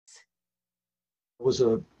Was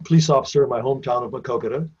a police officer in my hometown of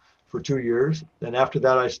Maquoketa for 2 years. And after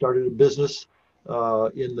that, I started a business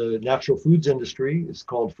in the natural foods industry. It's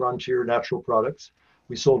called Frontier Natural Products.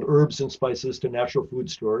 We sold herbs and spices to natural food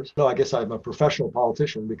stores. No, I guess I'm a professional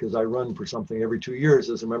politician because I run for something every 2 years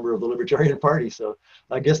as a member of the Libertarian Party. So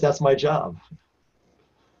I guess that's my job.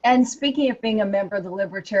 And speaking of being a member of the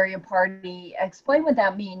Libertarian Party, explain what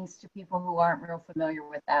that means to people who aren't real familiar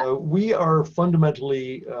with that. We are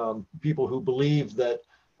fundamentally people who believe that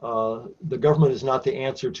the government is not the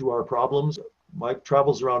answer to our problems. My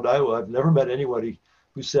travels around Iowa, I've never met anybody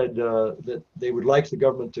who said that they would like the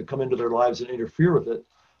government to come into their lives and interfere with it.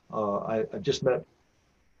 I've just met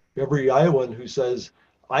every Iowan who says,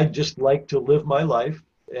 I'd just like to live my life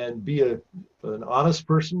and be an honest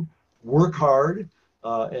person, work hard,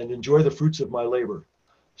 and enjoy the fruits of my labor.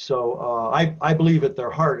 So I believe at their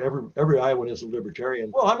heart, every Iowan is a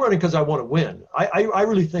libertarian. Well, I'm running because I want to win. I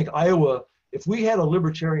really think Iowa, if we had a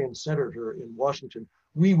libertarian senator in Washington,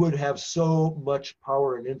 we would have so much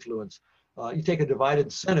power and influence. You take a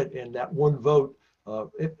divided Senate and that one vote,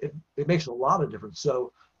 it makes a lot of difference.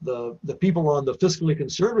 So the people on the fiscally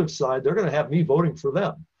conservative side, they're going to have me voting for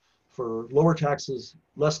them, for lower taxes,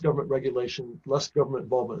 less government regulation, less government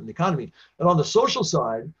involvement in the economy. And on the social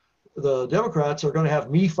side, the Democrats are going to have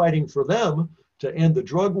me fighting for them to end the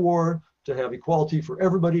drug war, to have equality for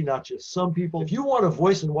everybody, not just some people. If you want a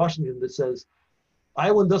voice in Washington that says,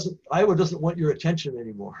 Iowa doesn't want your attention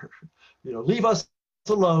anymore, leave us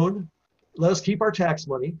alone, let us keep our tax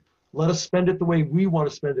money, let us spend it the way we want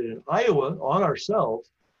to spend it in Iowa on ourselves.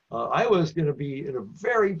 Iowa is going to be in a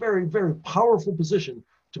very, very, very powerful position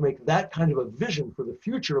to make that kind of a vision for the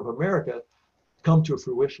future of America come to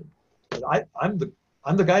fruition. And I'm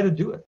the guy to do it.